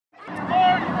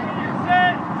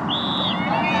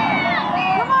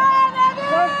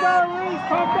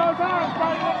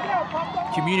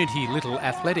Community Little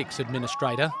Athletics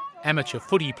administrator, amateur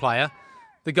footy player,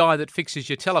 the guy that fixes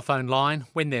your telephone line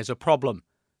when there's a problem.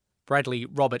 Bradley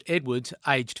Robert Edwards,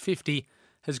 aged 50,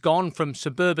 has gone from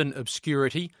suburban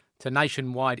obscurity to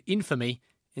nationwide infamy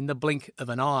in the blink of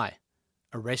an eye.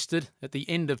 Arrested at the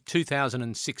end of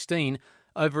 2016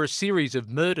 over a series of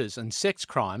murders and sex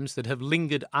crimes that have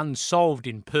lingered unsolved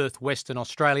in Perth, Western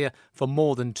Australia for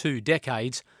more than 2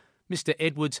 decades, Mr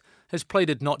Edwards has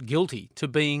pleaded not guilty to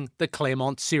being the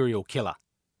Claremont serial killer.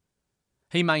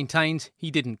 He maintains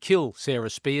he didn't kill Sarah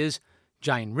Spears,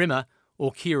 Jane Rimmer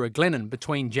or Kira Glennon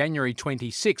between January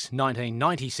 26,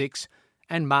 1996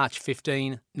 and March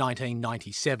 15,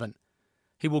 1997.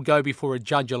 He will go before a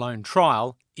judge-alone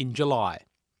trial in July.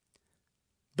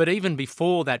 But even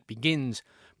before that begins,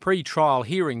 pre-trial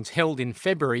hearings held in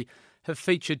February have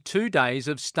featured 2 days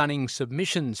of stunning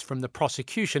submissions from the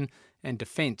prosecution and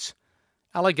defence,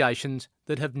 allegations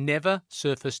that have never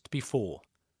surfaced before.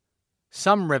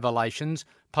 Some revelations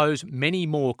pose many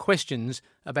more questions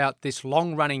about this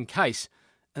long-running case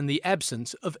and the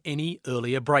absence of any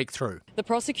earlier breakthrough. The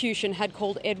prosecution had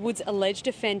called Edwards' alleged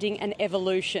offending an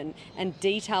evolution and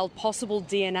detailed possible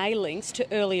DNA links to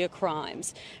earlier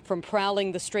crimes, from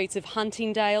prowling the streets of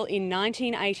Huntingdale in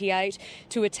 1988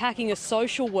 to attacking a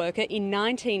social worker in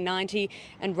 1990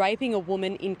 and raping a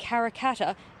woman in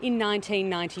Karrakatta in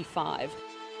 1995.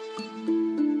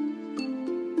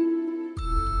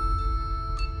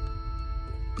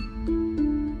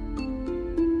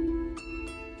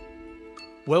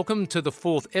 Welcome to the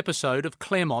 4th episode of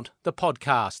Claremont, the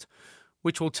podcast,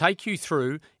 which will take you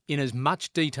through, in as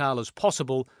much detail as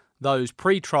possible, those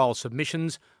pre-trial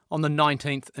submissions on the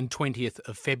 19th and 20th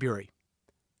of February.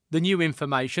 The new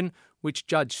information, which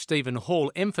Judge Stephen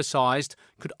Hall emphasised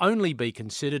could only be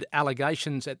considered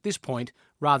allegations at this point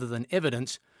rather than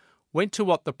evidence, went to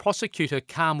what the prosecutor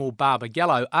Carmel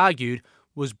Barbagallo argued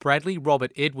was Bradley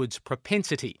Robert Edwards'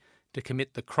 propensity to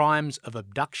commit the crimes of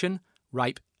abduction,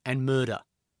 rape and murder.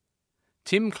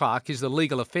 Tim Clark is the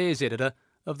Legal Affairs Editor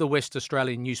of the West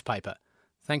Australian newspaper.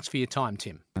 Thanks for your time,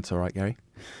 Tim. That's all right, Gary.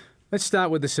 Let's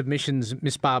start with the submissions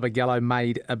Miss Barbagallo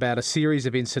made about a series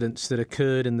of incidents that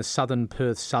occurred in the southern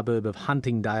Perth suburb of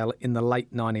Huntingdale in the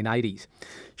late 1980s.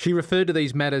 She referred to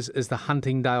these matters as the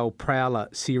Huntingdale Prowler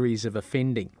series of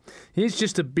offending. Here's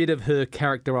just a bit of her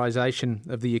characterisation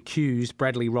of the accused,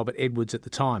 Bradley Robert Edwards, at the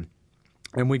time.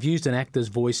 And we've used an actor's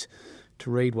voice to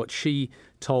read what she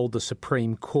told the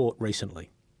Supreme Court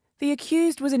recently. The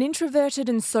accused was an introverted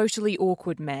and socially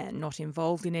awkward man, not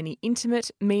involved in any intimate,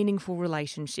 meaningful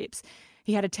relationships.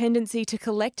 He had a tendency to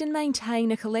collect and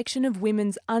maintain a collection of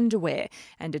women's underwear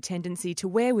and a tendency to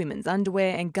wear women's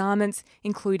underwear and garments,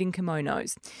 including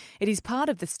kimonos. It is part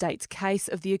of the state's case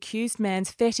of the accused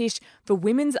man's fetish for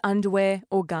women's underwear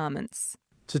or garments.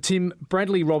 So, Tim,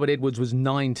 Bradley Robert Edwards was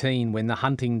 19 when the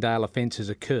Huntingdale offences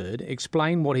occurred.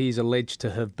 Explain what he is alleged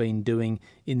to have been doing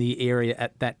in the area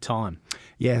at that time.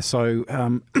 Yeah, so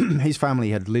his family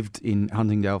had lived in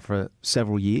Huntingdale for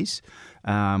several years,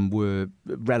 were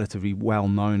relatively well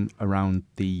known around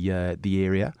the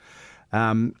area.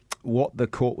 What the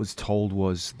court was told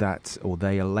was that, or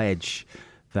they allege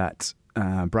that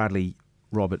Bradley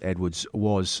Robert Edwards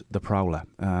was the prowler.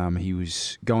 He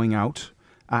was going out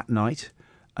at night,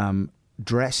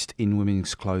 dressed in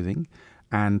women's clothing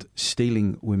and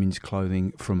stealing women's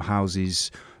clothing from houses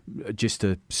just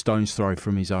a stone's throw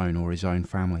from his own or his own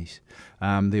family's.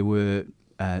 There were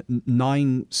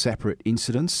 9 separate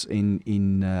incidents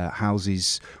in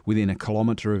houses within a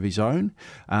kilometre of his own,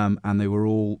 and they were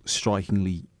all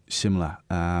strikingly similar.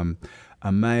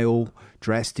 A male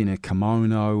dressed in a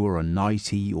kimono or a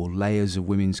nightie or layers of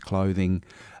women's clothing,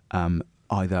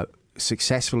 either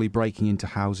successfully breaking into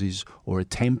houses or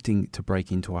attempting to break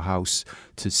into a house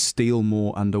to steal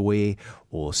more underwear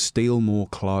or steal more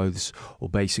clothes or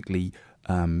basically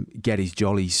get his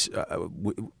jollies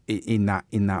in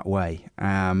that way.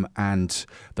 And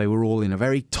they were all in a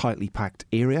very tightly packed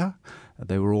area.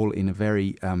 They were all in a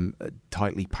very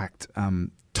tightly packed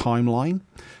timeline,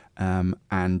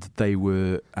 and they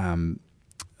were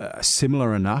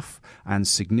similar enough and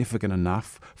significant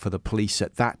enough for the police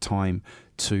at that time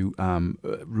to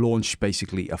launch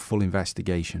basically a full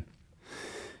investigation.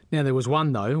 Now, there was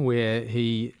one, though, where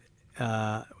he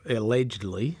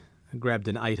allegedly grabbed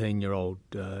an 18-year-old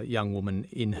young woman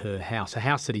in her house, a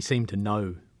house that he seemed to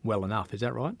know well enough. Is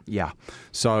that right? Yeah.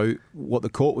 So what the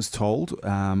court was told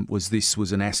was this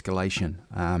was an escalation.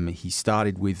 He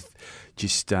started with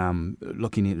just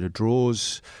looking into the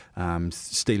drawers,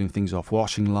 stealing things off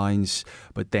washing lines.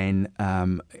 But then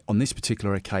on this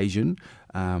particular occasion,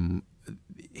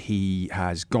 he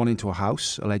has gone into a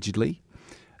house, allegedly,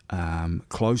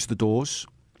 closed the doors.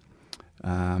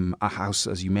 A house,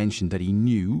 as you mentioned, that he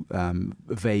knew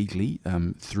vaguely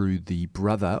through the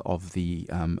brother of the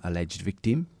alleged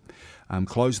victim.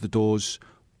 Closed the doors,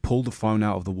 pulled the phone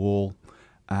out of the wall,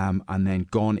 and then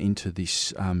gone into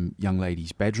this young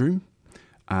lady's bedroom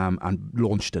and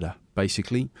launched at her,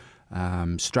 basically.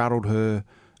 Straddled her,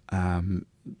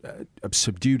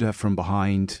 subdued her from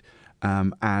behind,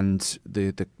 and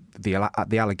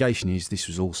the allegation is this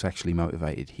was all sexually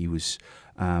motivated. He was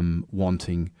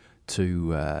wanting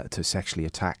to sexually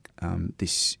attack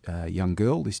this young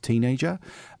girl, this teenager,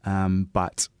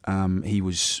 but he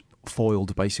was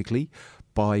foiled basically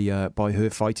by her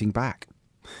fighting back.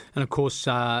 And of course,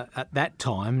 at that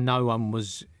time, no one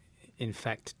was in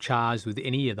fact charged with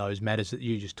any of those matters that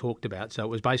you just talked about. So it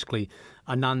was basically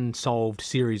an unsolved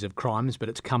series of crimes, but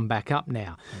it's come back up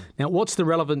now. Now, what's the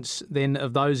relevance then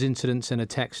of those incidents and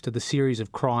attacks to the series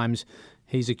of crimes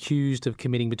he's accused of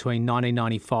committing between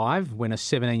 1995, when a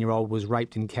 17-year-old was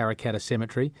raped in Karrakatta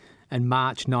Cemetery, and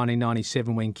March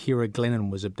 1997, when Kira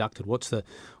Glennon was abducted? What's the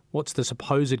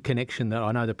supposed connection that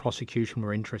I know the prosecution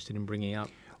were interested in bringing up?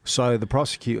 So the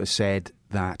prosecutor said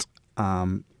that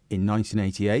in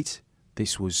 1988,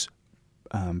 this was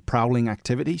prowling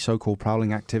activity, so-called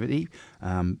prowling activity,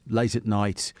 late at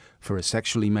night for a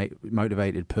sexually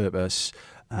motivated purpose,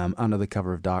 under the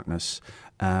cover of darkness,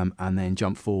 and then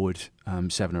jump forward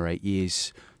 7 or 8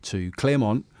 years to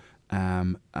Claremont,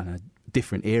 and a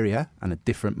different area and a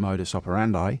different modus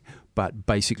operandi, but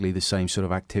basically the same sort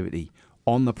of activity.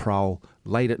 On the prowl,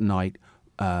 late at night,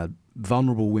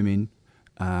 vulnerable women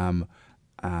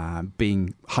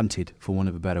being hunted, for want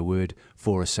of a better word,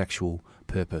 for a sexual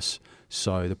purpose.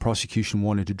 So the prosecution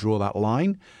wanted to draw that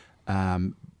line,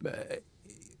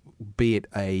 be it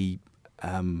a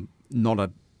not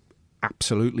a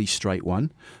absolutely straight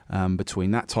one,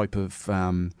 between that type of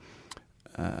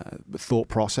thought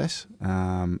process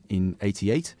in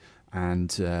 88 and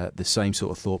the same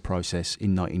sort of thought process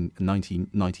in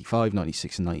 1995,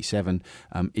 96 and 97,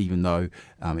 even though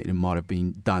it might have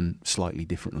been done slightly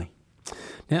differently.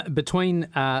 Now, between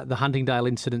the Huntingdale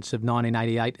incidents of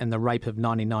 1988 and the rape of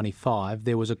 1995,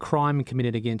 there was a crime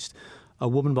committed against a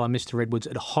woman by Mr Edwards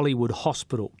at Hollywood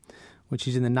Hospital, which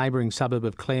is in the neighbouring suburb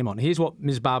of Claremont. Here's what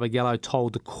Ms Barbagallo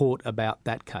told the court about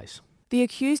that case. The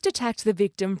accused attacked the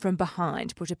victim from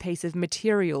behind, put a piece of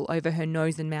material over her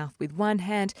nose and mouth with one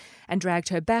hand and dragged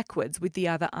her backwards with the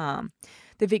other arm.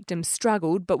 The victim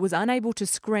struggled but was unable to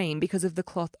scream because of the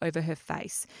cloth over her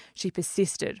face. She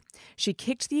persisted. She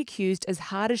kicked the accused as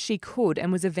hard as she could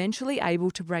and was eventually able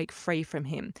to break free from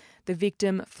him. The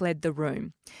victim fled the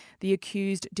room. The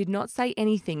accused did not say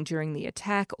anything during the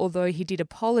attack, although he did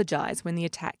apologise when the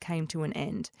attack came to an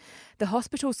end. The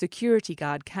hospital security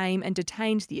guard came and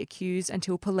detained the accused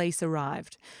until police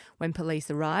arrived. When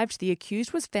police arrived, the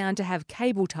accused was found to have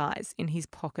cable ties in his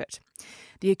pocket.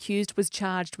 The accused was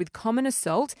charged with common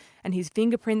assault and his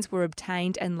fingerprints were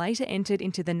obtained and later entered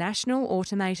into the National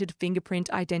Automated Fingerprint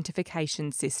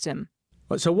Identification System.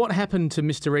 So what happened to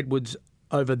Mr Edwards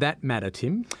over that matter,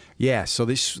 Tim? Yeah, so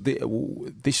this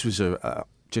was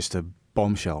just a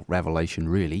bombshell revelation,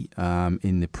 really,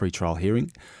 in the pre-trial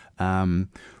hearing.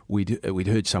 We'd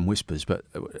heard some whispers, but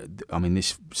I mean,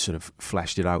 this sort of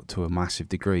fleshed it out to a massive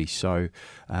degree. So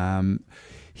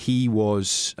he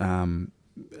was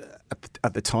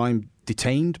at the time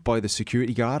detained by the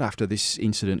security guard after this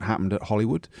incident happened at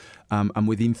Hollywood, and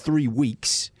within 3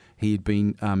 weeks he had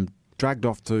been dragged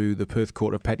off to the Perth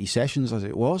Court of Petty Sessions, as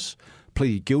it was,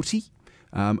 pleaded guilty,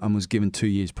 and was given 2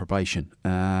 years probation.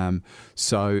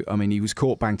 So, I mean, he was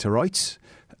caught bang to rights.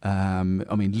 I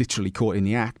mean, literally caught in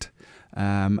the act,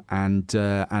 and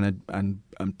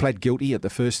pled guilty at the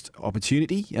first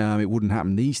opportunity. It wouldn't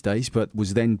happen these days, but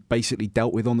was then basically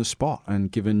dealt with on the spot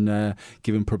and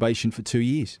given probation for 2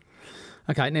 years.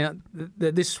 Okay, now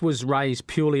this was raised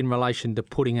purely in relation to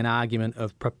putting an argument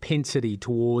of propensity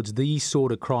towards these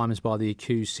sort of crimes by the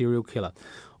accused serial killer.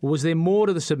 Was there more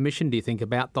to the submission, do you think,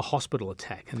 about the hospital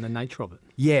attack and the nature of it?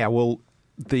 Yeah, well,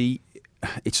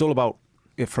 it's all about,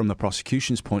 from the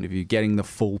prosecution's point of view, getting the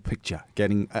full picture,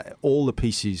 getting all the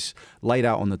pieces laid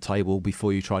out on the table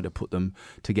before you try to put them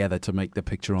together to make the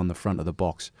picture on the front of the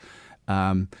box.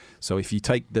 So if you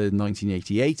take the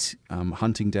 1988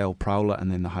 Huntingdale Prowler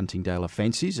and then the Huntingdale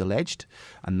offences alleged,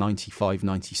 and 95,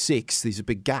 96, there's a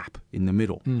big gap in the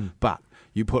middle. But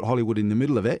you put Hollywood in the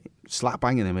middle of it, slap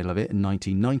bang in the middle of it in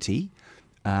 1990,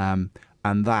 and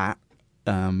that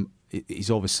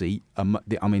is obviously,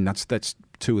 I mean, that's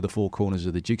two of the four corners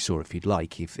of the jigsaw, if you'd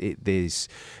like. He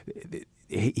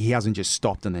hasn't just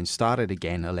stopped and then started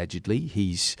again, allegedly.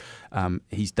 He's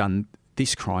done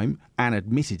this crime and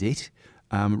admitted it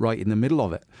right in the middle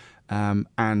of it.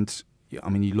 And, I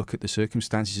mean, you look at the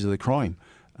circumstances of the crime.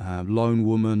 Lone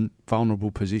woman,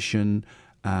 vulnerable position,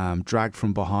 dragged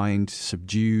from behind,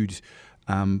 subdued,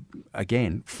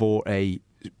 again, for a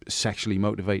sexually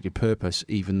motivated purpose,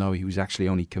 even though he was actually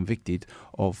only convicted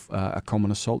of a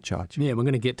common assault charge. Yeah, we're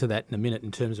going to get to that in a minute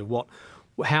in terms of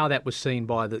how that was seen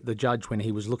by the judge when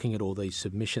he was looking at all these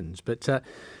submissions. But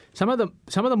some of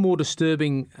the more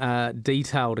disturbing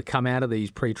detail to come out of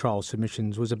these pre-trial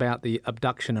submissions was about the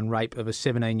abduction and rape of a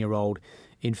 17-year-old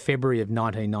in February of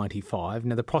 1995.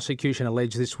 Now, the prosecution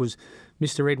alleged this was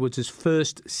Mr. Edwards'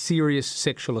 first serious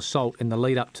sexual assault in the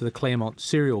lead-up to the Claremont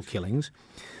serial killings.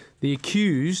 The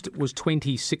accused was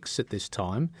 26 at this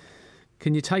time.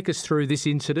 Can you take us through this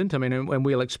incident? I mean, and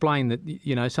we'll explain that,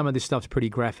 you know, some of this stuff's pretty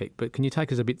graphic, but can you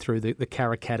take us a bit through the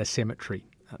Karrakatta Cemetery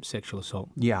sexual assault?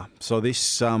 Yeah, so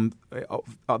this of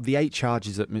the 8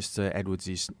 charges that Mr. Edwards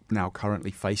is now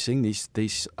currently facing,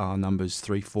 these are numbers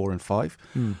 3, 4 and 5.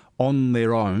 On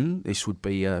their own, this would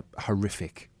be a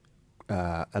horrific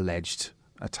alleged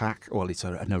attack. Well, it's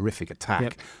an horrific attack,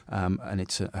 yep. And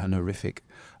it's an horrific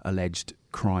alleged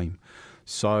crime.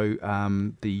 So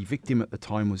the victim at the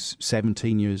time was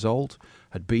 17 years old,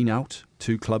 had been out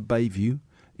to Club Bayview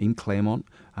in Claremont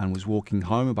and was walking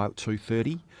home about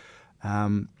 2:30.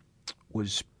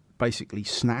 Was basically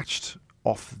snatched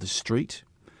off the street,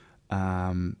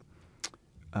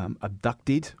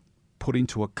 abducted, put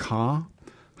into a car,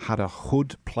 had a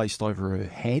hood placed over her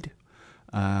head,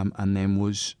 and then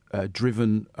was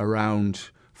driven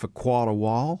around for quite a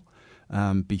while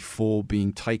before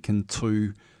being taken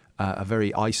to a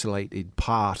very isolated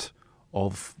part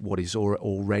of what is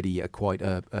already quite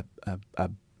a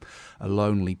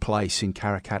lonely place in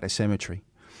Karrakatta Cemetery.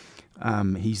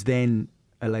 He's then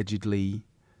allegedly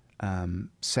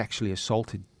sexually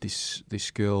assaulted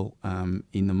this girl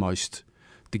in the most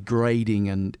degrading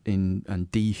and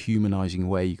dehumanising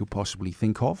way you could possibly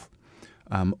think of.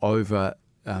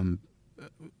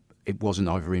 It wasn't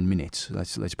over in minutes.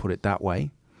 Let's put it that way.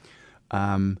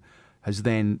 Has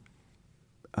then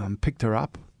picked her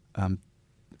up,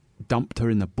 dumped her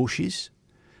in the bushes,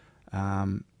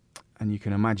 and you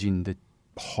can imagine the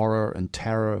horror and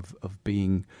terror of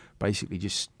being basically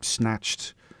just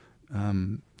snatched,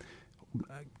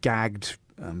 gagged,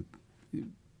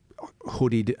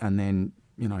 hooded, and then,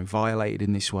 you know, violated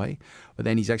in this way. But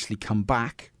then he's actually come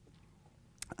back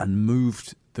and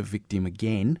moved the victim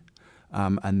again,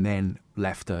 and then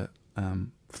left her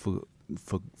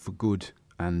for good,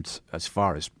 and as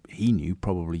far as he knew,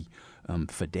 probably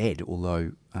for dead.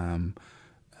 Although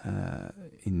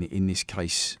in this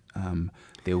case,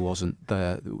 there wasn't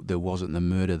the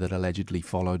murder that allegedly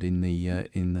followed in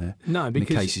the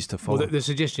cases to follow. Well, the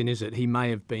suggestion is that he may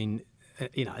have been,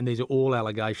 you know, and these are all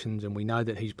allegations, and we know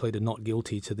that he's pleaded not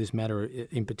guilty to this matter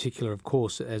in particular, of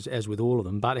course, as with all of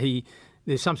them. But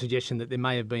there's some suggestion that there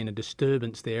may have been a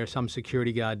disturbance there. Some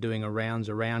security guard doing a rounds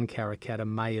around Karrakatta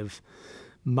may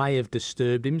have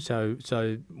disturbed him.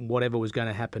 So whatever was going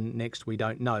to happen next, we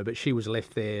don't know. But she was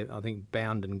left there, I think,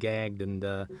 bound and gagged and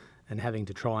having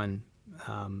to try and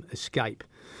escape.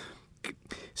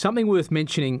 Something worth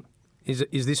mentioning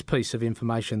is this piece of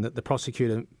information that the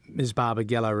prosecutor, Ms. Barbara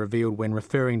Gallo, revealed when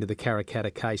referring to the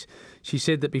Karrakatta case. She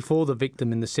said that before the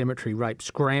victim in the cemetery rape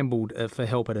scrambled for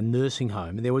help at a nursing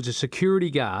home, there was a security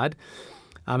guard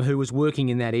who was working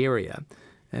in that area.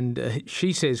 And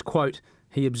she says, quote,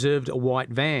 he observed a white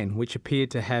van which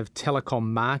appeared to have telecom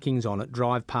markings on it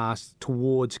drive past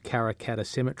towards Karrakatta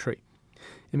Cemetery.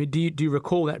 I mean, do you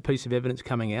recall that piece of evidence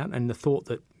coming out and the thought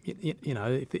that, you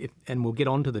know, and we'll get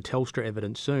on to the Telstra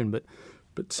evidence soon, but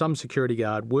some security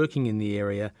guard working in the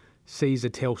area sees a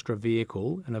Telstra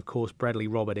vehicle, and of course Bradley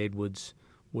Robert Edwards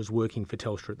was working for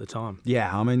Telstra at the time.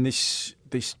 Yeah, I mean, this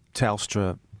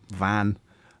Telstra van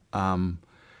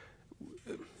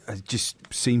just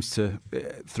seems to,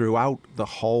 throughout the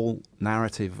whole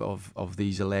narrative of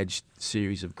these alleged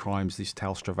series of crimes, this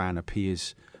Telstra van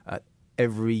appears at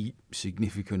every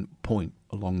significant point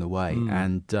along the way,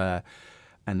 and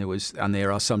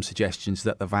there are some suggestions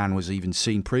that the van was even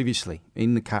seen previously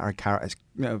in the Karrakatta,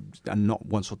 and not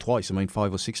once or twice. I mean,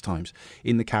 5 or 6 times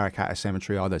in the Karrakatta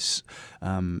Cemetery, either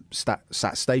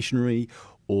sat stationary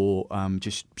or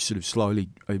just sort of slowly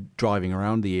driving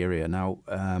around the area. Now,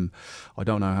 I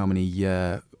don't know how many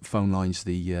phone lines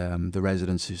the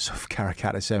residents of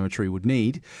Karrakatta Cemetery would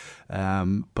need,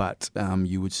 but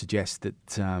you would suggest that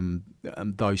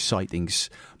those sightings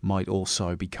might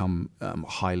also become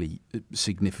highly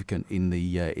significant in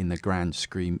the grand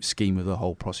scheme of the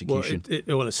whole prosecution.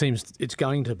 Well, it seems it's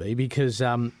going to be, because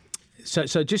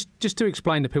So just to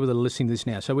explain to people that are listening to this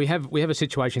now, so we have a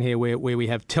situation here where we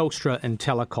have Telstra and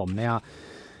Telecom. Now,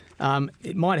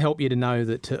 it might help you to know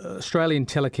that Australian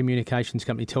telecommunications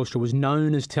company Telstra was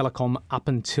known as Telecom up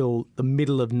until the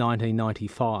middle of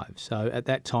 1995. So at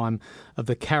that time of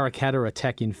the Karrakatta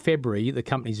attack in February, the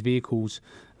company's vehicles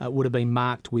would have been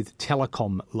marked with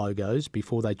Telecom logos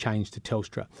before they changed to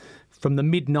Telstra. From the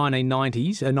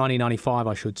mid-1990s, 1995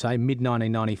 I should say,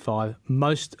 mid-1995,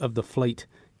 most of the fleet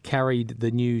carried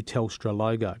the new Telstra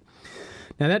logo.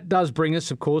 Now, that does bring us,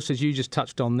 of course, as you just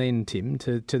touched on then, Tim,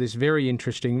 to this very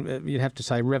interesting, you'd have to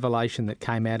say, revelation that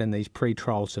came out in these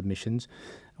pre-trial submissions,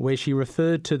 where she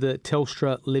referred to the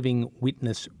Telstra Living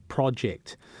Witness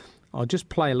Project. I'll just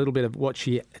play a little bit of what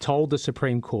she told the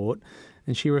Supreme Court,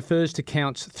 and she refers to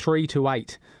counts 3 to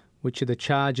 8, which are the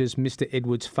charges Mr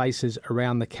Edwards faces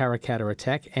around the Karrakatta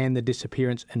attack and the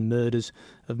disappearance and murders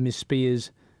of Ms Spears,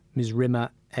 Ms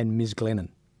Rimmer and Ms Glennon.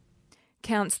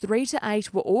 Counts 3 to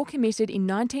 8 were all committed in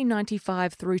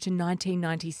 1995 through to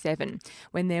 1997,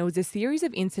 when there was a series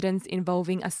of incidents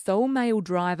involving a sole male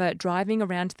driver driving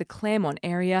around the Claremont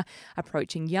area,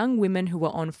 approaching young women who were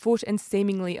on foot and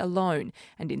seemingly alone,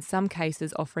 and in some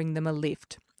cases offering them a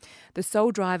lift. The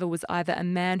sole driver was either a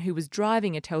man who was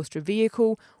driving a Telstra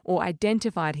vehicle or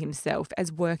identified himself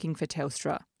as working for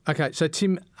Telstra. Okay, so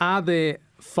Tim, are there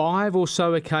 5 or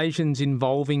so occasions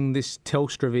involving this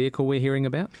Telstra vehicle we're hearing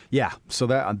about? Yeah, so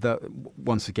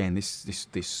once again,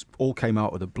 this all came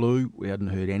out of the blue. We hadn't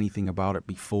heard anything about it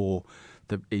before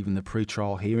even the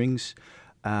pre-trial hearings.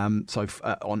 On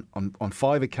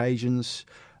 5 occasions,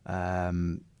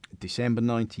 December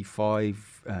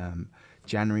 95,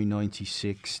 January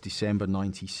 96, December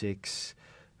 96,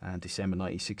 and December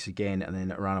 96 again, and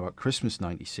then around about Christmas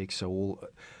 96, so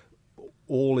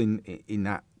all in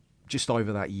that, just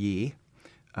over that year,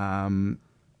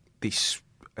 this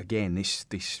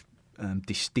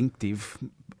distinctive,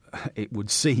 it would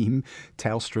seem,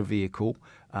 Telstra vehicle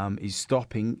is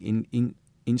stopping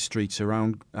in streets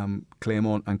around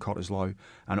Claremont and Cottesloe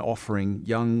and offering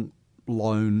young,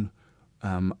 lone,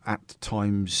 at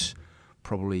times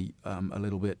probably a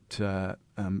little bit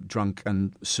drunk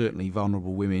and certainly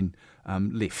vulnerable women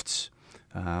lifts.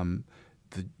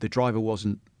 The driver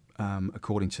wasn't,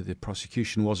 according to the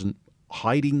prosecution, wasn't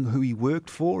hiding who he worked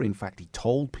for. In fact, he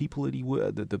told people that he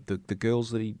worked, the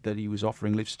girls that he was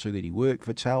offering lifts to, that he worked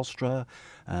for Telstra,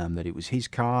 that it was his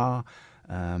car,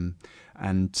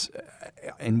 and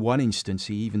in one instance,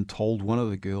 he even told one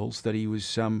of the girls that he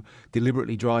was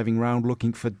deliberately driving around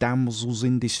looking for damsels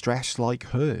in distress like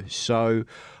her. So,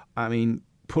 I mean,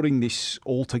 putting this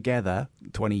all together,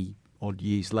 20 odd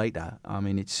years later, I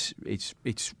mean,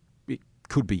 it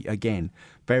could be, again,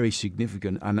 very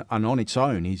significant, and on its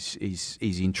own is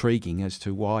intriguing as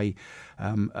to why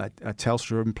a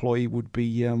Telstra employee would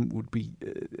be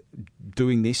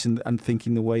doing this and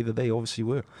thinking the way that they obviously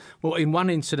were. Well, in one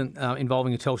incident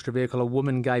involving a Telstra vehicle, a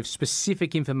woman gave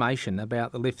specific information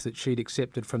about the lift that she'd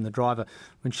accepted from the driver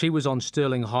when she was on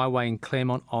Stirling Highway in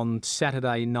Claremont on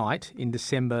Saturday night in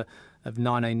December of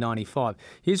 1995.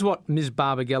 Here's what Ms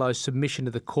Barbagello's submission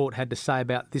to the court had to say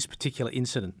about this particular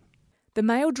incident. The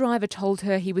male driver told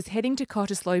her he was heading to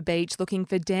Cottesloe Beach looking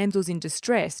for damsels in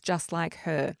distress just like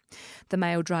her. The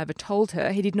male driver told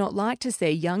her he did not like to see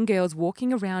young girls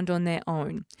walking around on their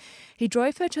own. He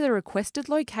drove her to the requested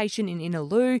location in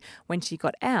Innaloo. When she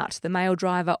got out, the male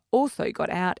driver also got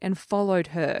out and followed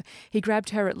her. He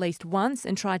grabbed her at least once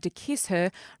and tried to kiss her,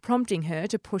 prompting her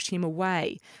to push him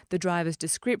away. The driver's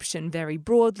description, very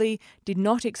broadly, did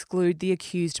not exclude the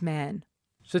accused man.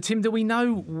 So, Tim, do we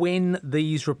know when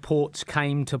these reports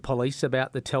came to police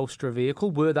about the Telstra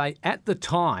vehicle? Were they at the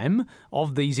time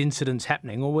of these incidents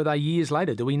happening, or were they years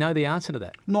later? Do we know the answer to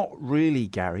that? Not really,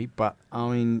 Gary, but, I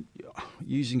mean,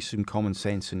 using some common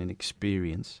sense and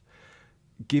experience,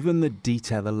 given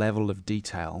the level of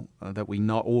detail that we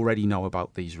already know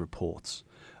about these reports,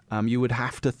 you would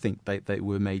have to think that they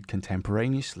were made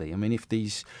contemporaneously. I mean, if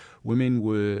these women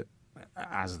were,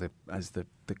 as the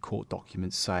court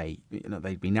documents say,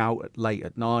 they'd been out late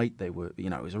at night. They were,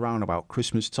 it was around about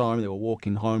Christmas time. They were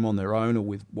walking home on their own or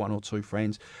with one or two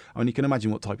friends. I mean, you can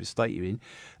imagine what type of state you're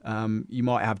in. You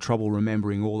might have trouble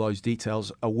remembering all those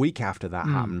details a week after that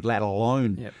happened, let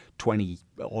alone 20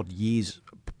 odd years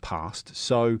past.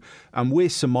 So, we're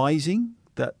surmising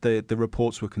that the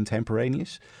reports were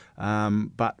contemporaneous,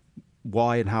 but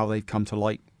why and how they've come to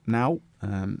light now,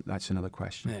 that's another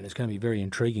question. And it's going to be a very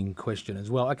intriguing question as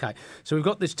well. Okay, so we've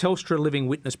got this Telstra Living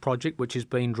Witness Project, which has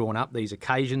been drawn up, these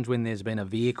occasions when there's been a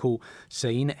vehicle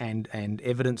seen and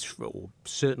evidence, or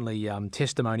certainly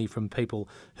testimony from people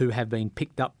who have been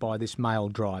picked up by this male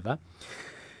driver.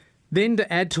 Then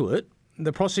to add to it,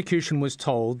 the prosecution was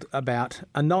told about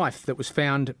a knife that was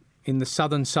found in the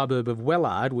southern suburb of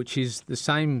Wellard, which is the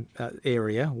same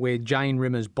area where Jane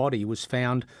Rimmer's body was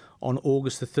found on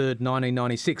August the 3rd,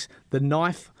 1996. The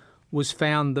knife was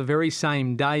found the very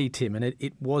same day, Tim, and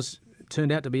it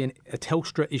turned out to be a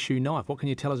Telstra issue knife. What can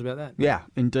you tell us about that? Yeah,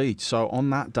 indeed. So on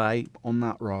that day, on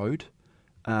that road,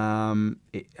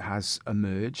 it has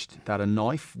emerged that a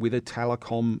knife with a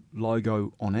Telecom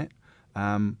logo on it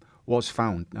was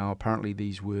found. Now, apparently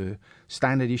these were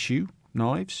standard issue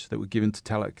knives that were given to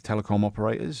telecom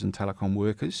operators and telecom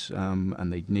workers,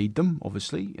 and they need them,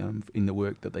 obviously, in the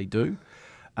work that they do.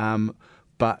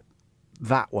 But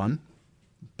that one,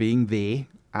 being there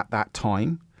at that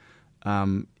time,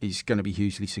 is going to be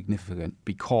hugely significant,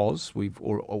 because we've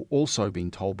also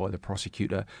been told by the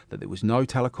prosecutor that there was no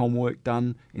telecom work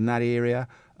done in that area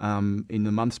in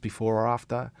the months before or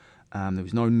after. There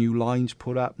was no new lines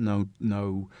put up,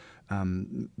 no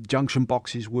junction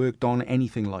boxes worked on,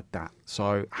 anything like that.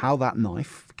 So how that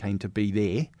knife came to be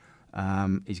there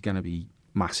is going to be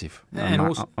massive,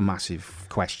 a massive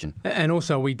question. And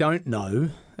also we don't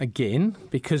know, again,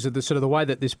 because of the way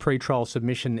that this pre-trial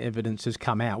submission evidence has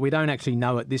come out, we don't actually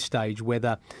know at this stage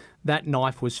whether that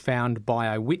knife was found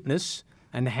by a witness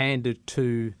and handed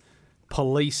to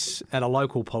police at a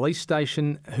local police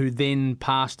station, who then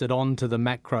passed it on to the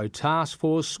Macro Task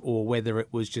Force, or whether it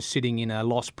was just sitting in a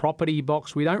lost property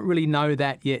box. We don't really know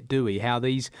that yet, do we? How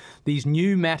these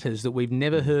new matters that we've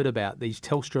never heard about, these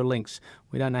Telstra links,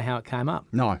 we don't know how it came up.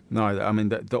 No. I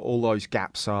mean, all those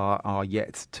gaps are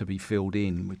yet to be filled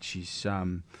in, which is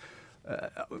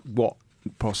what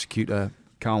Prosecutor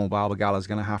Carmel Barbagallo is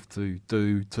going to have to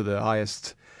do to the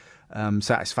highest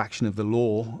satisfaction of the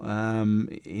law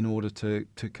in order to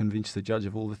convince the judge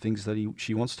of all the things that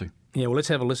she wants to. Yeah, well, let's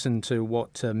have a listen to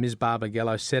what Ms.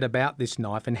 Barbagallo said about this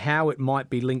knife and how it might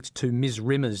be linked to Ms.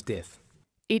 Rimmer's death.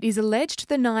 It is alleged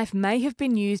the knife may have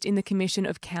been used in the commission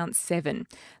of Count 7.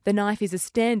 The knife is a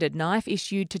standard knife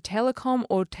issued to Telecom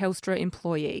or Telstra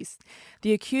employees.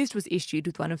 The accused was issued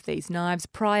with one of these knives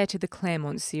prior to the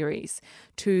Claremont series.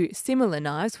 2 similar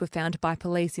knives were found by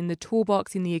police in the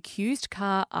toolbox in the accused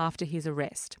car after his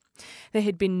arrest. There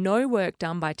had been no work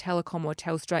done by Telecom or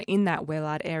Telstra in that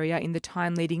Wellard area in the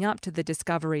time leading up to the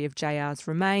discovery of JR's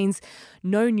remains.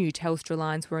 No new Telstra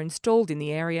lines were installed in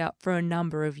the area for a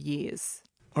number of years.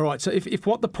 All right, so if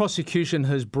what the prosecution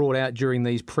has brought out during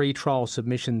these pre-trial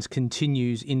submissions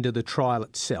continues into the trial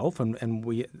itself, and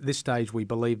we at this stage we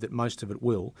believe that most of it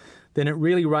will, then it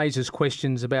really raises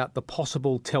questions about the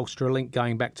possible Telstra link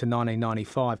going back to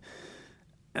 1995.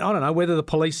 And I don't know whether the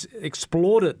police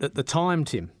explored it at the time,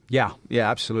 Tim. Yeah,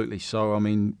 absolutely. So, I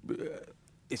mean,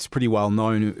 it's pretty well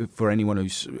known for anyone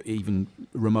who's even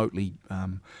remotely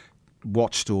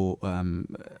watched or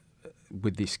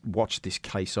watched this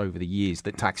case over the years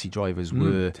that taxi drivers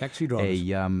were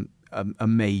a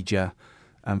major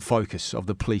focus of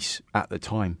the police at the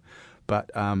time.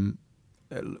 But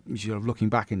looking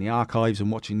back in the archives and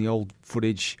watching the old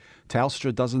footage,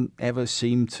 Telstra doesn't ever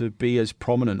seem to be as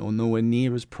prominent or nowhere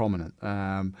near as prominent.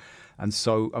 And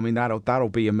so, I mean, that'll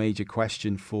be a major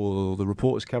question for the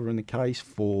reporters covering the case,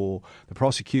 for the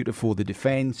prosecutor, for the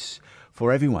defence,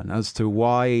 for everyone, as to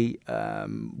why,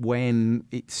 when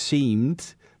it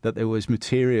seemed that there was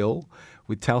material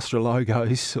with Telstra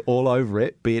logos all over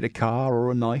it, be it a car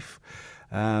or a knife,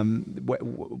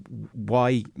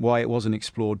 why it wasn't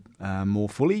explored more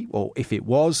fully, or if it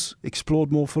was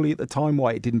explored more fully at the time,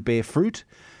 why it didn't bear fruit.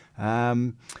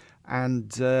 And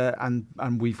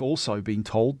we've also been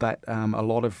told that a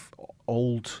lot of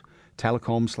old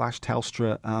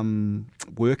Telecom/Telstra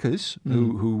workers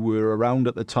who were around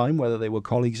at the time, whether they were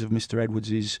colleagues of Mr.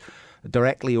 Edwards's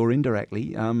directly or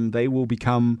indirectly, they will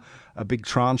become a big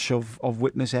tranche of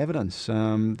witness evidence.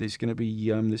 There's going to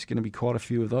be quite a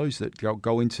few of those that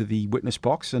go into the witness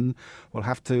box, and we'll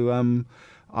have to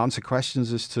answer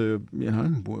questions as to,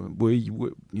 were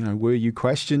you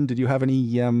questioned? Did you have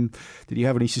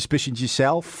any suspicions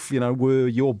yourself? Were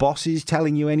your bosses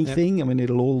telling you anything? Yep. I mean,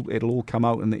 it'll all come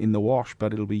out in the wash,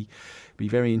 but it'll be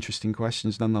very interesting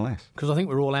questions nonetheless. Because I think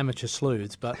we're all amateur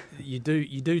sleuths, but you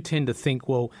do tend to think,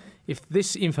 well, if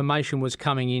this information was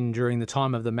coming in during the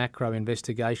time of the Macro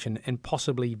investigation and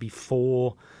possibly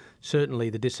before certainly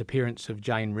the disappearance of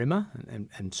Jane Rimmer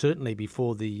and certainly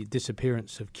before the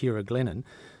disappearance of Kira Glennon,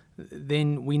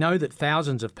 then we know that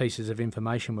thousands of pieces of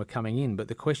information were coming in, but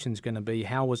the question's going to be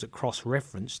how was it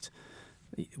cross-referenced,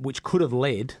 which could have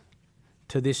led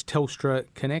to this Telstra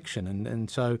connection. And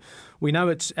so we know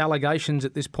it's allegations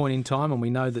at this point in time, and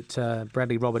we know that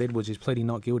Bradley Robert Edwards is pleading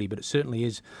not guilty, but it certainly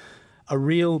is a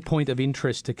real point of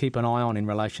interest to keep an eye on in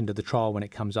relation to the trial when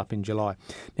it comes up in July.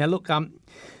 Now, look,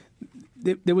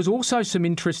 there was also some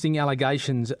interesting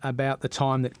allegations about the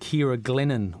time that Keira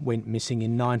Glennon went missing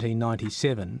in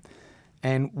 1997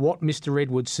 and what Mr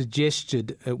Edwards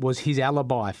suggested was his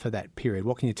alibi for that period.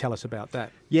 What can you tell us about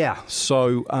that? Yeah,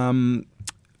 so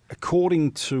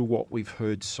according to what we've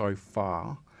heard so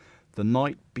far, the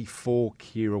night before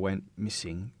Keira went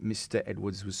missing, Mr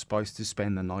Edwards was supposed to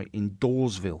spend the night in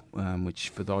Dawesville, which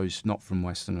for those not from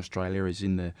Western Australia is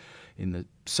in the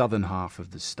southern half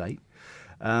of the state.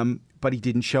 But he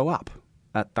didn't show up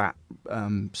at that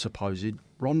supposed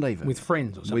rendezvous. With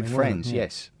friends or something? With friends,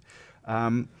 yes.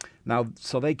 Now,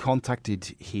 so they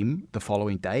contacted him the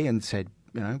following day and said,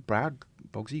 Brad,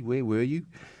 Bogsy, where were you?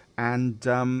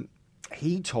 And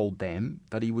he told them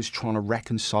that he was trying to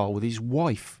reconcile with his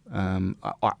wife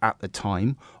at the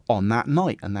time on that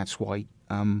night, and that's why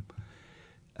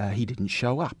he didn't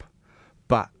show up.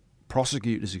 But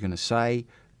prosecutors are going to say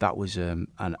that was a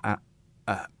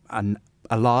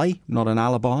lie, not an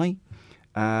alibi,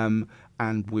 and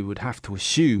we would have to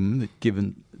assume that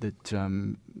given that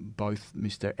both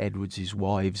Mr Edwards'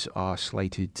 wives are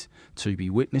slated to be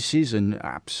witnesses and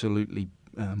absolutely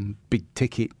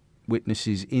big-ticket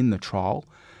witnesses in the trial,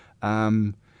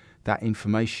 that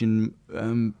information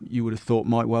you would have thought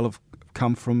might well have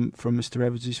come from Mr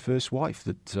Edwards' first wife,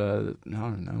 that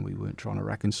no, we weren't trying to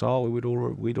reconcile,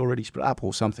 we'd already split up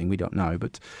or something, we don't know.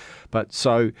 But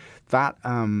so that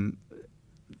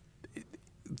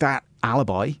that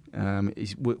alibi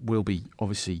will be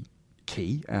obviously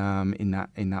key in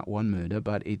that one murder,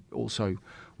 but it also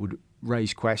would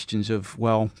raise questions of,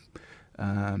 well,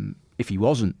 if he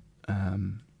wasn't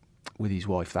with his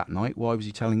wife that night, why was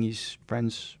he telling his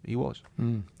friends he was?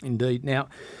 Indeed. Now,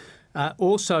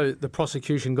 also the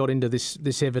prosecution got into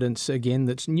this evidence again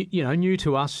that's new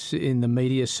to us in the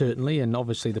media certainly, and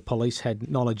obviously the police had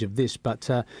knowledge of this, but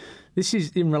this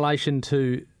is in relation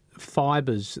to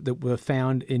fibres that were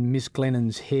found in Miss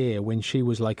Glennon's hair when she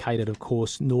was located, of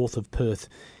course, north of Perth,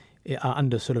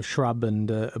 under sort of shrub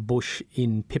and a bush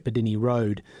in Pipperdinny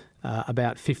Road,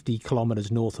 about 50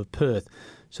 kilometres north of Perth.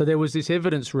 So there was this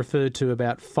evidence referred to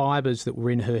about fibres that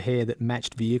were in her hair that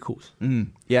matched vehicles.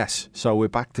 Yes, so we're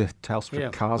back to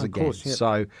Telstra cars again. Course, yep.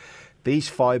 So these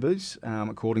fibres,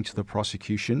 according to the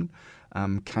prosecution,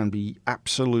 can be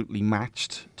absolutely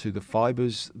matched to the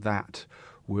fibres that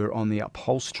were on the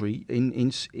upholstery,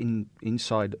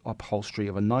 inside upholstery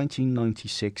of a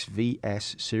 1996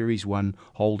 VS Series 1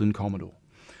 Holden Commodore.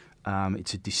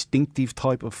 It's a distinctive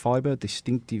type of fibre,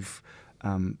 distinctive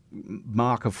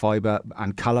mark of fibre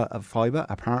and colour of fibre,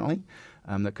 apparently,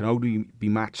 that can only be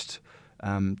matched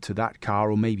to that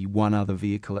car or maybe one other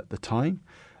vehicle at the time.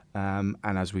 And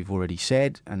as we've already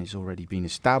said, and it's already been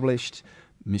established,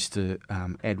 Mr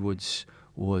Edwards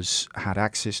had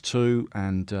access to,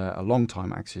 and a long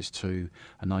time access to,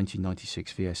 a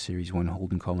 1996 VS Series 1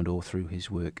 Holden Commodore through his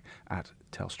work at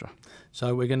Telstra.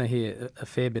 So we're going to hear a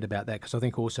fair bit about that, because I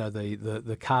think also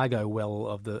the cargo well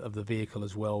of the vehicle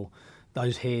as well,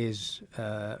 those hairs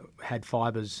had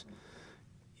fibres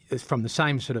from the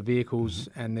same sort of vehicles,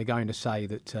 and they're going to say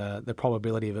that the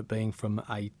probability of it being from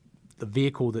the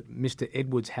vehicle that Mr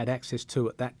Edwards had access to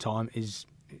at that time is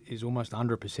almost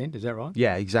 100%, is that right?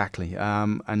 Yeah, exactly.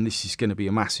 And this is going to be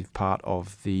a massive part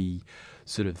of the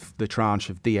sort of the tranche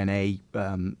of DNA,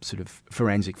 sort of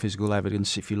forensic physical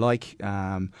evidence, if you like.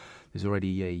 There's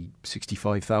already a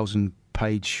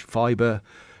 65,000-page fibre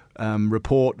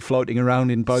report floating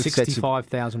around in both sets of...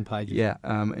 65,000 pages? Yeah,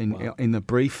 in the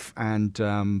brief, and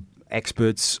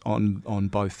experts on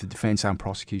both the defence and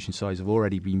prosecution sides have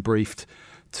already been briefed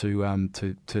to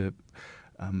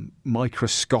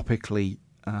microscopically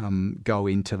go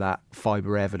into that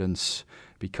fibre evidence,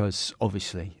 because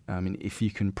obviously, if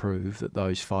you can prove that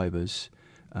those fibres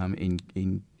in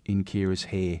Keira's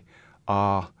hair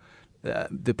are,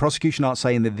 the prosecution aren't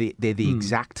saying that they're the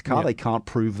exact car. Yep. They can't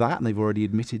prove that, and they've already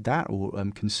admitted that or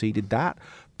conceded that.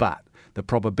 But the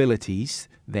probabilities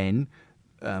then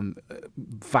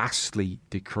vastly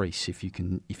decrease if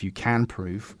you can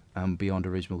prove beyond a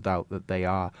reasonable doubt that they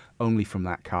are only from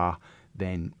that car.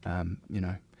 Then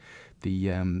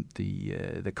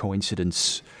the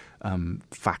coincidence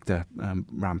factor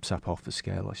ramps up off the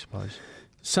scale, I suppose.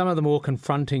 Some of the more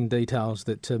confronting details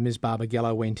that Ms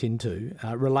Barbagallo went into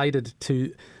related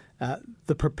to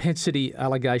the propensity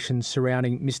allegations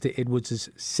surrounding Mr Edwards'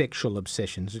 sexual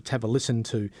obsessions. Let's have a listen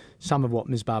to some of what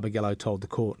Ms Barbagallo told the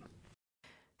court.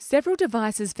 Several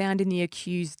devices found in the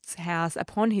accused's house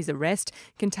upon his arrest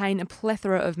contain a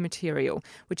plethora of material,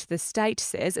 which the state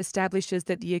says establishes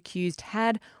that the accused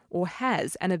had or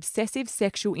has an obsessive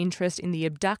sexual interest in the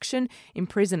abduction,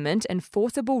 imprisonment and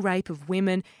forcible rape of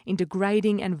women in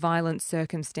degrading and violent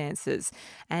circumstances,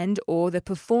 and or the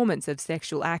performance of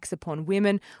sexual acts upon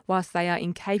women whilst they are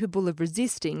incapable of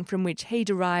resisting, from which he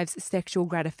derives sexual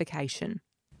gratification.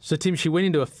 So, Tim, she went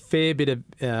into a fair bit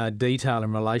of detail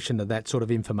in relation to that sort of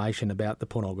information about the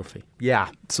pornography. Yeah,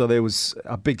 so there was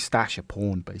a big stash of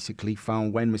porn, basically,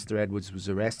 found when Mr. Edwards was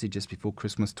arrested just before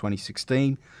Christmas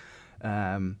 2016.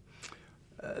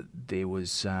 There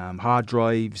was hard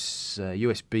drives,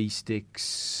 USB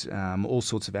sticks, all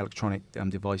sorts of electronic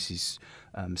devices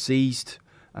seized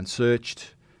and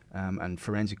searched and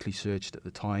forensically searched at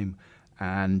the time.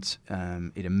 And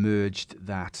it emerged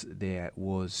that there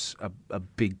was a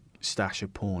big stash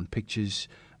of porn, pictures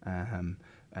and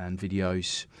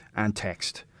videos and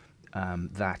text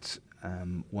that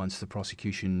once the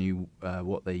prosecution knew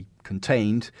what they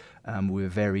contained, we were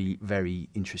very, very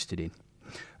interested in.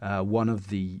 One of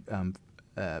the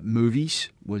movies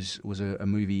was a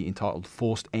movie entitled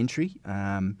Forced Entry,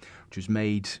 which was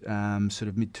made sort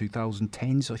of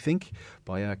mid-2010s, I think,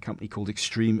 by a company called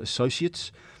Extreme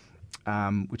Associates.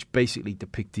 Which basically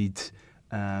depicted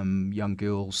young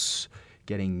girls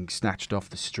getting snatched off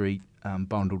the street,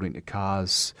 bundled into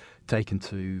cars, taken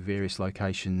to various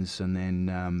locations, and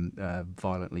then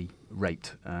violently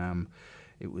raped.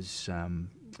 It was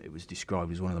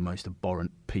described as one of the most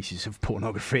abhorrent pieces of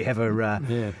pornography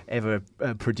ever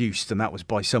produced, and that was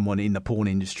by someone in the porn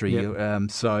industry.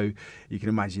 Yep. So you can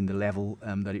imagine the level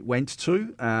that it went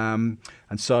to, and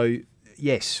so.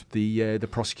 Yes, the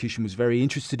prosecution was very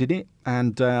interested in it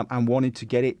and wanted to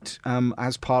get it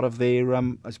as part of their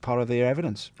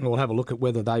evidence. We'll have a look at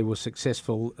whether they were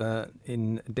successful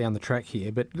down the track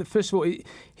here. But first of all,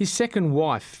 his second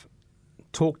wife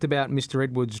talked about Mr.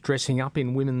 Edwards dressing up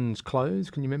in women's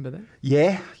clothes. Can you remember that?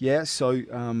 Yeah. So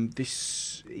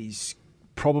this is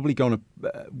probably going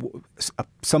to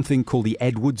something called the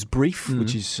Edwards brief,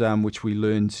 which we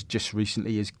learned just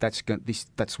recently is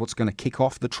that's what's going to kick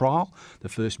off the trial. The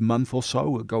first month or so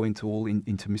we'll go into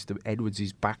Mr.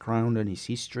 Edwards' background and his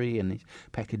history and his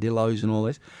peccadillos and all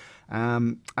this,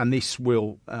 and this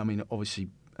will, obviously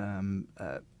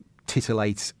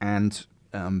titillate and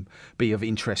be of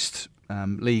interest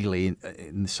legally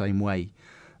in the same way,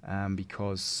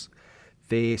 because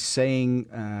they're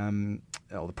saying,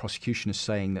 the prosecution is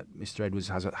saying that Mr. Edwards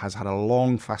has had a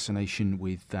long fascination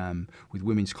with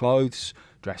women's clothes,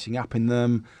 dressing up in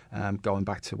them, going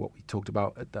back to what we talked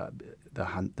about at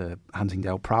the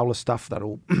Huntingdale Prowler stuff. That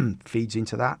all feeds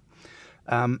into that.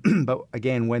 But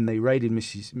again, when they raided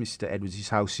Mr. Edwards'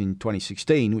 house in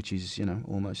 2016, which is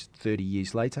almost 30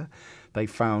 years later, they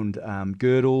found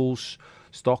girdles,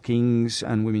 stockings,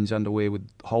 and women's underwear with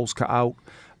holes cut out.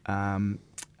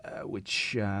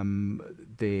 Which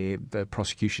the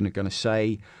prosecution are going to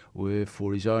say were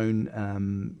for his own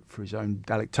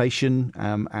delectation,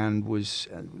 and was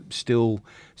still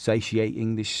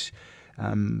satiating this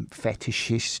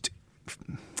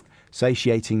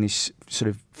satiating this sort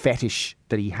of fetish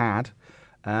that he had,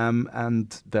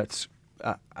 and that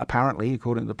apparently,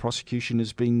 according to the prosecution,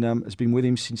 has been with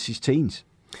him since his teens.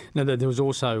 Now, there was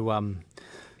also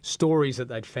stories that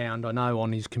they'd found, I know,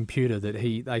 on his computer that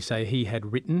they say he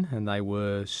had written, and they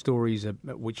were stories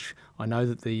which I know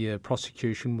that the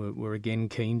prosecution were again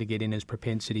keen to get in as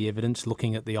propensity evidence,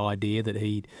 looking at the idea that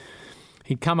he'd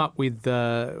come up with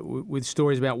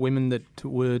stories about women that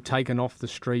were taken off the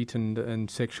street and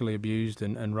sexually abused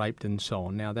and raped and so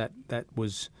on. Now that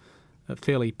was a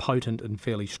fairly potent and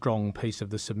fairly strong piece of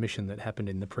the submission that happened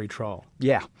in the pre-trial.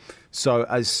 Yeah. So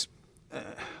as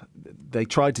the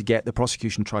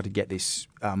prosecution tried to get this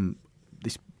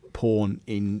this porn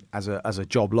in as a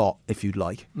job lot, if you'd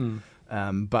like.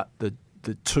 But the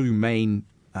two main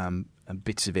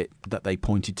bits of it that they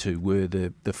pointed to were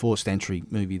the Forced Entry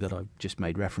movie that I just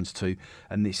made reference to,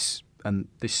 and this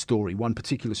story, one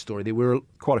particular story. There were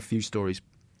quite a few stories,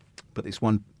 but this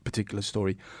one particular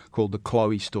story called the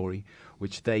Chloe story,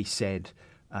 which they said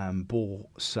bore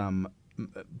some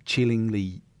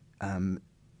chilling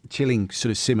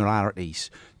sort of similarities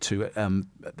to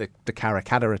the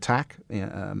Karakata attack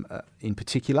in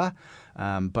particular,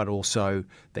 but also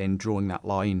then drawing that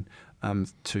line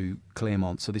to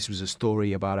Claremont. So this was a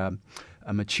story about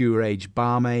a mature age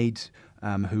barmaid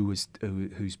who's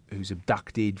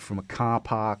abducted from a car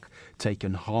park,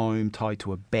 taken home, tied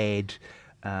to a bed,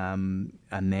 and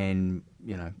then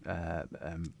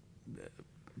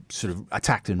sort of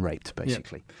attacked and raped,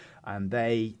 basically. Yep. And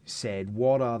they said,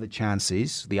 what are the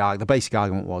chances, the basic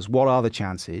argument was, what are the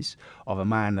chances of a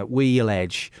man that we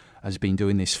allege has been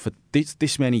doing this for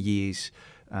this many years,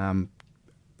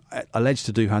 alleged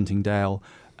to do Huntingdale,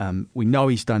 We know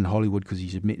he's done Hollywood because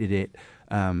he's admitted it.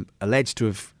 Alleged to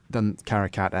have done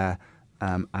Karrakatta,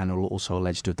 and also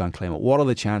alleged to have done Claremont. What are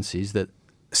the chances that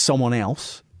someone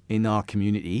else in our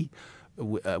community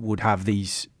would have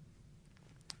these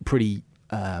pretty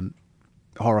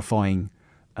horrifying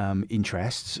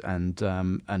interests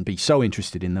and be so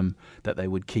interested in them that they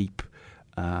would keep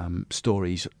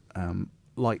stories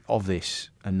like of this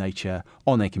nature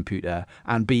on their computer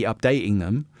and be updating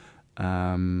them?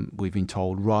 We've been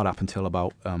told right up until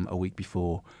about a week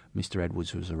before Mr.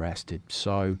 Edwards was arrested.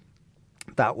 So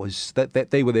that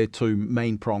they were their two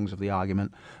main prongs of the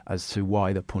argument as to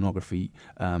why the pornography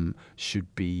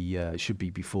should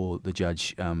be before the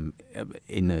judge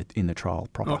in the trial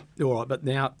proper. Oh, all right, but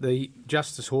now the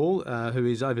Justice Hall, who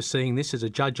is overseeing this as a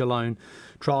judge-alone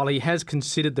trial, he has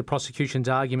considered the prosecution's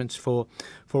arguments for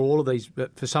all of these,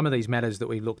 for some of these matters that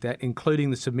we looked at,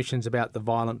 including the submissions about the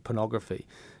violent pornography.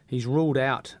 He's ruled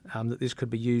out that this could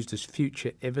be used as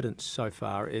future evidence so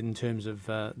far in terms of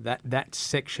that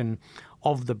section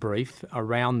of the brief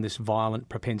around this violent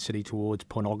propensity towards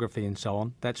pornography and so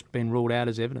on. That's been ruled out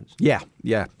as evidence. Yeah.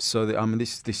 So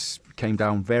this came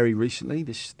down very recently,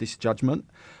 this judgment,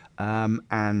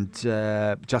 and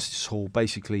Justice Hall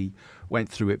basically went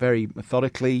through it very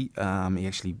methodically. He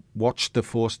actually watched the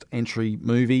forced entry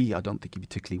movie. I don't think he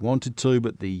particularly wanted to,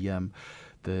 but the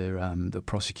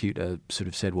prosecutor sort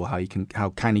of said, well, how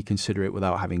can he consider it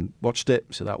without having watched it?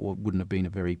 So that wouldn't have been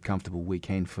a very comfortable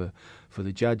weekend for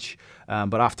the judge.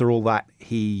 But after all that,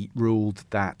 he ruled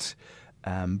that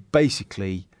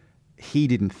basically he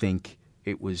didn't think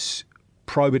it was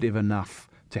probative enough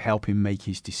to help him make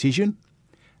his decision.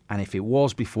 And if it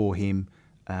was before him,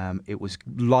 it was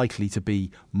likely to be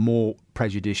more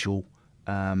prejudicial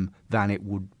than it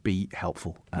would be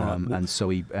helpful, and so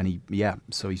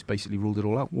he's basically ruled it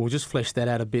all out. We'll just flesh that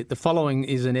out a bit. The following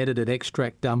is an edited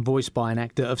extract voiced by an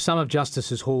actor of some of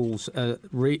Justice Hall's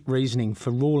reasoning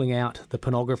for ruling out the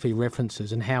pornography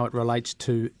references and how it relates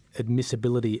to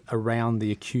admissibility around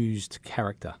the accused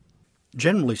character.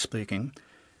 Generally speaking,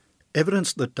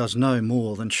 evidence that does no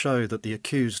more than show that the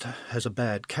accused has a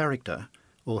bad character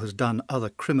or has done other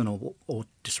criminal or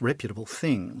disreputable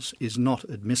things is not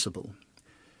admissible.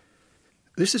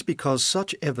 This is because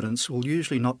such evidence will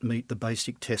usually not meet the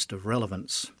basic test of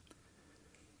relevance.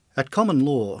 At common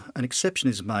law, an exception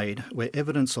is made where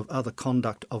evidence of other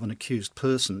conduct of an accused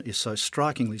person is so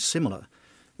strikingly similar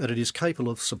that it is capable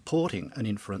of supporting an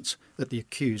inference that the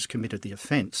accused committed the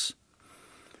offence.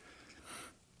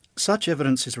 Such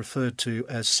evidence is referred to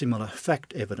as similar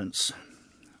fact evidence.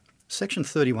 Section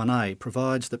 31A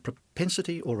provides that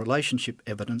propensity or relationship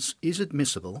evidence is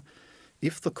admissible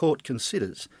if the court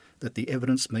considers that the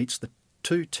evidence meets the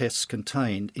two tests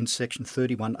contained in Section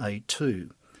 31A2,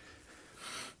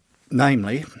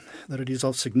 namely that it is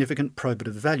of significant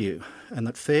probative value and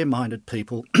that fair-minded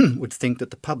people would think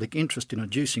that the public interest in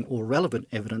adducing all relevant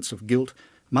evidence of guilt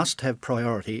must have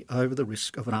priority over the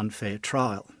risk of an unfair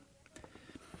trial.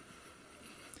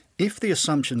 If the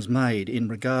assumptions made in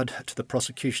regard to the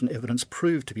prosecution evidence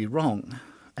prove to be wrong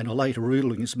and a later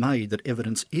ruling is made that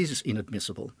evidence is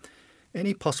inadmissible,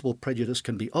 any possible prejudice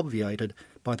can be obviated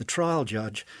by the trial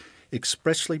judge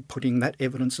expressly putting that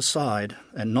evidence aside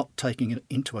and not taking it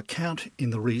into account in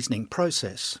the reasoning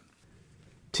process.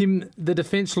 Tim, the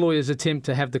defence lawyers attempt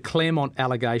to have the Claremont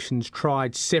allegations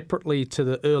tried separately to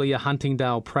the earlier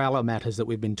Huntingdale Prowler matters that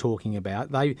we've been talking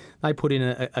about. They put in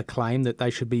a claim that they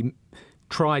should be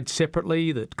tried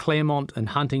separately, that Claremont and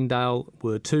Huntingdale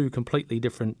were two completely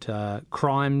different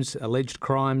crimes, alleged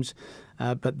crimes,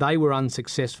 but they were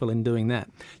unsuccessful in doing that.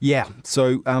 Yeah,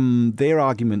 so their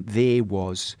argument there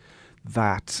was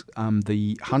that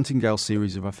the Huntingdale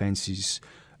series of offences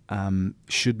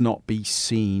should not be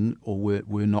seen or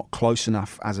were not close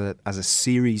enough as a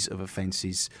series of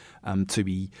offences to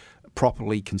be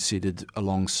properly considered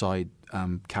alongside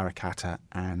Karrakatta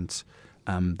and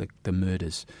the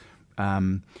murders.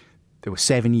 They were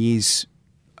 7 years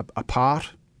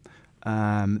apart.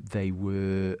 They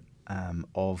were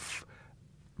of,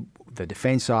 the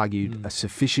defence argued, a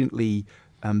sufficiently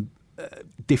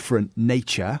different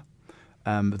nature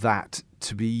that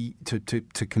to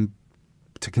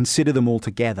consider them all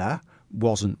together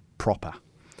wasn't proper.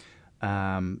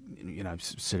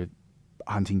 Sort of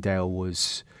Huntingdale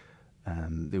was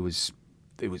there was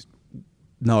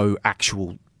no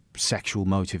actual sexual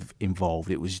motive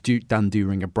involved. It was done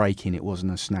during a break-in. It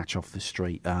wasn't a snatch off the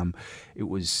street. It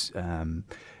was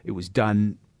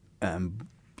done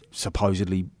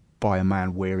supposedly by a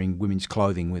man wearing women's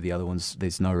clothing with the other ones.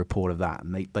 There's no report of that.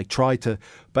 And they tried to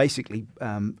basically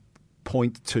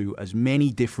point to as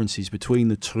many differences between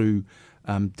the two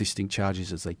distinct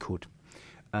charges as they could.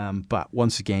 But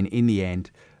once again, in the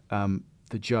end,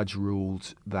 the judge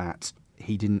ruled that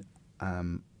he didn't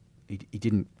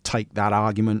take that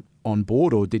argument on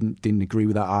board, or didn't agree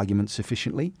with that argument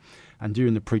sufficiently. And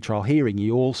during the pre-trial hearing, he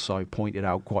also pointed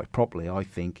out quite properly, I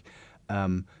think,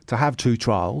 to have two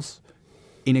trials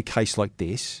in a case like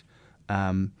this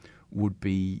would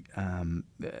be,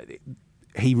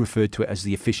 he referred to it as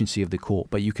the efficiency of the court.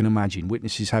 But you can imagine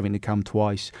witnesses having to come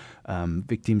twice,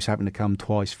 victims having to come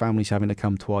twice, families having to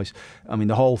come twice. I mean,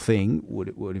 the whole thing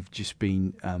would have just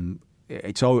been...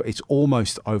 It's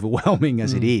almost overwhelming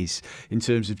as it is in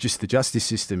terms of just the justice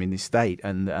system in this state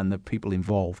and the people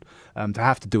involved. To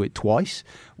have to do it twice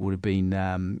would have been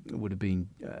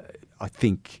I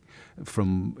think,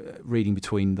 from reading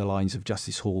between the lines of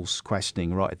Justice Hall's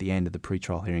questioning right at the end of the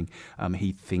pre-trial hearing,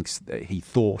 he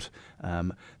thought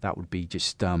that would be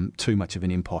just too much of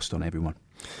an impost on everyone.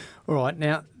 All right.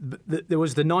 Now, there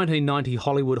was the 1990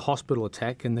 Hollywood hospital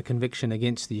attack and the conviction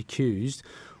against the accused.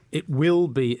 It will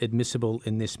be admissible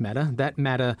in this matter. That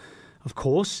matter, of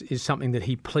course, is something that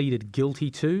he pleaded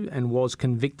guilty to and was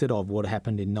convicted of what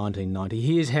happened in 1990.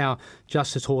 Here's how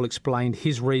Justice Hall explained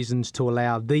his reasons to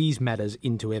allow these matters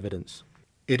into evidence.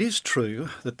 It is true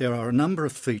that there are a number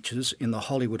of features in the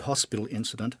Hollywood hospital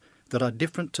incident that are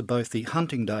different to both the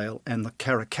Huntingdale and the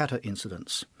Karrakatta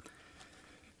incidents.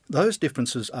 Those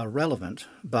differences are relevant,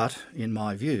 but, in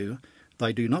my view,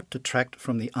 they do not detract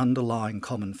from the underlying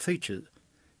common features.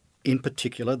 In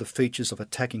particular, the features of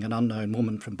attacking an unknown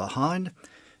woman from behind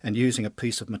and using a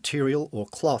piece of material or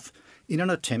cloth in an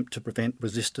attempt to prevent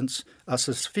resistance are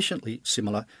sufficiently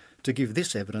similar to give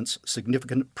this evidence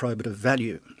significant probative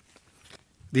value.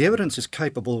 The evidence is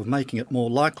capable of making it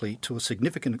more likely to a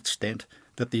significant extent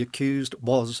that the accused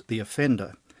was the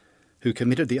offender, who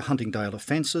committed the Huntingdale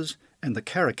offences and the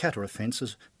Karrakatta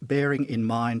offences, bearing in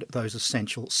mind those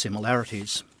essential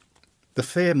similarities. The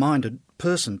fair-minded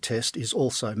person test is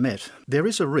also met. There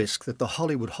is a risk that the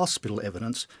Hollywood hospital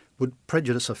evidence would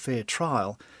prejudice a fair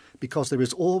trial because there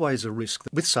is always a risk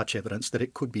with such evidence that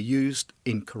it could be used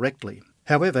incorrectly.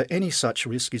 However, any such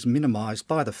risk is minimised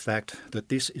by the fact that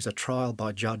this is a trial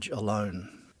by judge alone.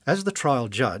 As the trial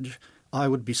judge, I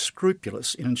would be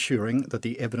scrupulous in ensuring that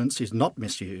the evidence is not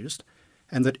misused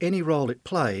and that any role it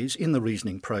plays in the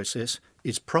reasoning process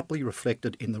is properly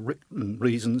reflected in the written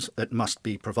reasons that must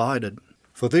be provided.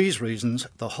 For these reasons,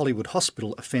 the Hollywood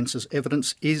hospital offences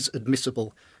evidence is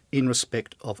admissible in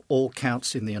respect of all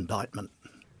counts in the indictment.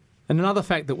 And another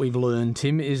fact that we've learned,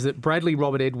 Tim, is that Bradley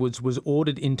Robert Edwards was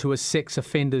ordered into a sex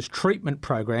offenders treatment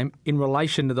program in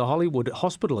relation to the Hollywood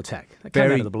hospital attack. That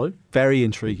came out of the blue. Very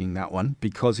intriguing, that one,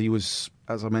 because he was,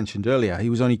 as I mentioned earlier, he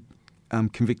was only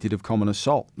convicted of common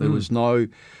assault. There was no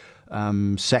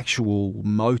sexual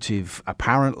motive,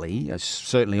 apparently,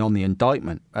 certainly on the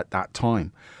indictment at that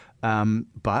time.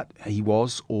 But he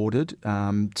was ordered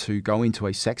to go into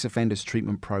a sex offenders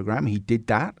treatment program. He did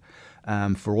that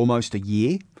for almost a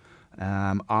year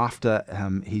after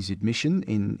his admission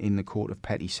in the Court of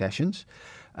Petty Sessions,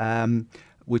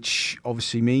 which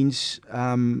obviously means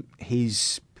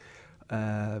his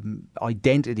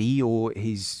identity or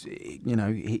his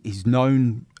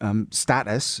known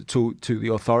status to the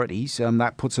authorities,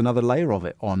 that puts another layer of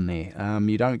it on there.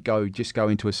 You don't just go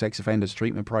into a sex offenders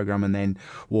treatment program and then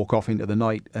walk off into the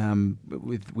night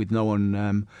with no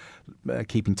one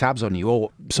keeping tabs on you,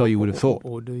 or so you would have thought.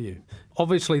 Or do you?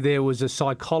 Obviously, there was a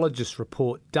psychologist's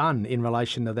report done in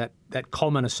relation to that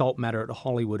common assault matter at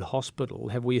Hollywood Hospital.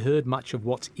 Have we heard much of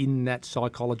what's in that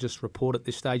psychologist's report at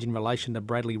this stage in relation to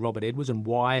Bradley Robert Edwards and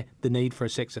why the need for a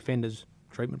sex offenders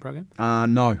treatment program?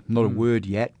 No, not a word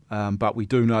yet. But we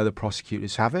do know the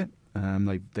prosecutors have it.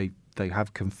 They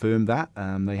have confirmed that.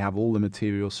 They have all the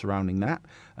material surrounding that.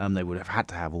 They would have had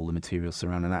to have all the material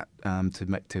surrounding that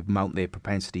to mount their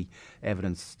propensity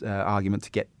evidence argument to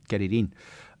get it in.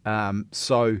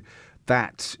 So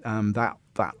that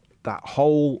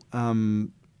whole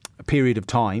period of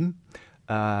time,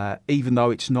 even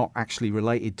though it's not actually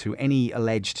related to any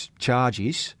alleged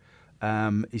charges,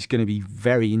 is going to be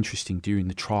very interesting during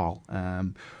the trial.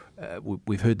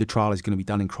 We've heard the trial is going to be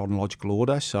done in chronological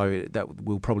order, so that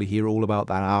we'll probably hear all about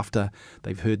that after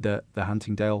they've heard the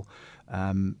Huntingdale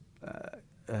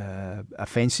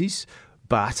offences.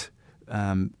 But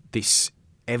this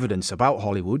evidence about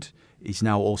Hollywood is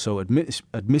now also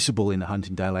admissible in the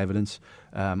Huntingdale evidence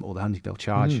or the Huntingdale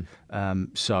charge.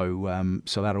 So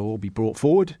that'll all be brought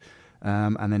forward,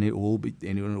 and then it will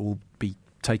all be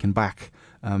taken back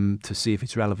to see if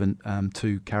it's relevant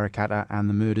to Karrakatta and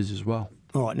the murders as well.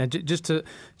 All right, now just to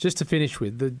finish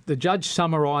with, the judge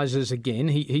summarises again,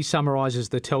 he summarises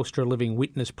the Telstra Living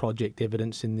Witness Project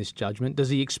evidence in this judgment. Does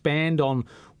he expand on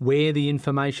where the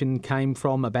information came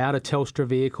from about a Telstra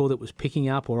vehicle that was picking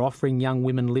up or offering young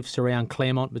women lifts around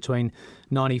Claremont between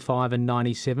 95 and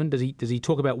 97? Does he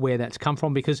talk about where that's come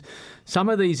from? Because some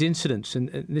of these incidents, and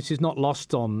this is not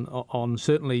lost on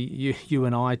certainly you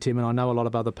and I, Tim, and I know a lot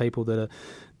of other people that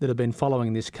have been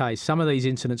following this case. Some of these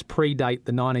incidents predate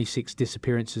the 96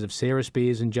 disappearances of Sarah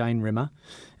Spears and Jane Rimmer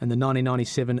and the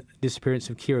 1997 disappearance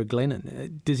of Kira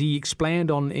Glennon. Does he expand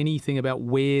on anything about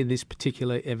where this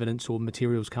particular evidence or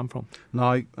materials come from?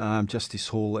 No, Justice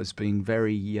Hall has been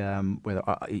very,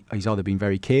 he's either been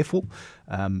very careful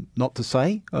not to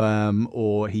say,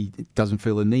 or he doesn't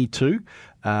feel the need to.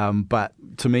 But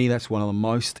to me, that's one of the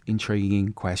most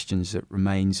intriguing questions that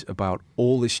remains about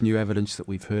all this new evidence that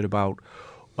we've heard about,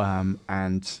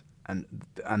 and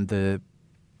the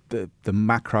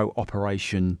macro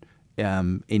operation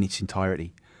in its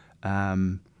entirety,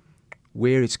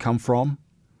 where it's come from,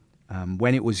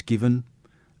 when it was given,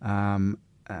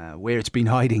 where it's been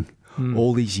hiding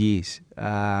all these years,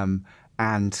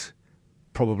 and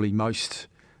probably most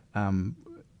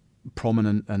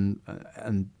prominent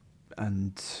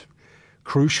and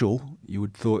crucial, you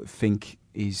would think,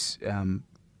 is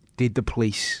did the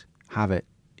police have it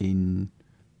in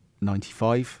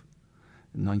 95,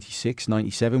 96,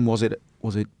 97? Was it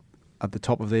at the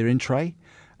top of their in tray?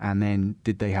 And then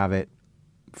did they have it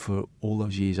for all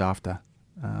those years after,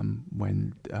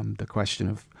 when the question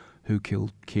of who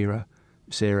killed Kira,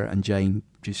 Sarah and Jane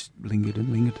just lingered and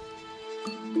lingered?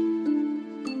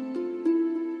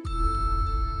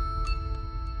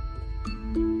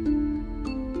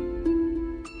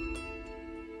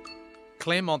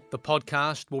 Claremont, the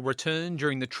podcast, will return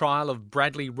during the trial of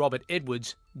Bradley Robert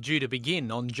Edwards, due to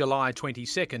begin on July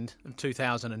 22nd of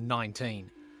 2019.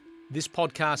 This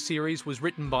podcast series was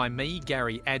written by me,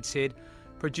 Gary Adshead,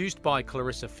 produced by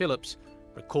Clarissa Phillips,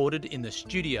 recorded in the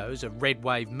studios of Red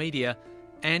Wave Media,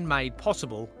 and made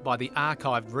possible by the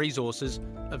archived resources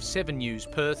of 7 News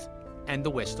Perth and the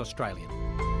West Australian.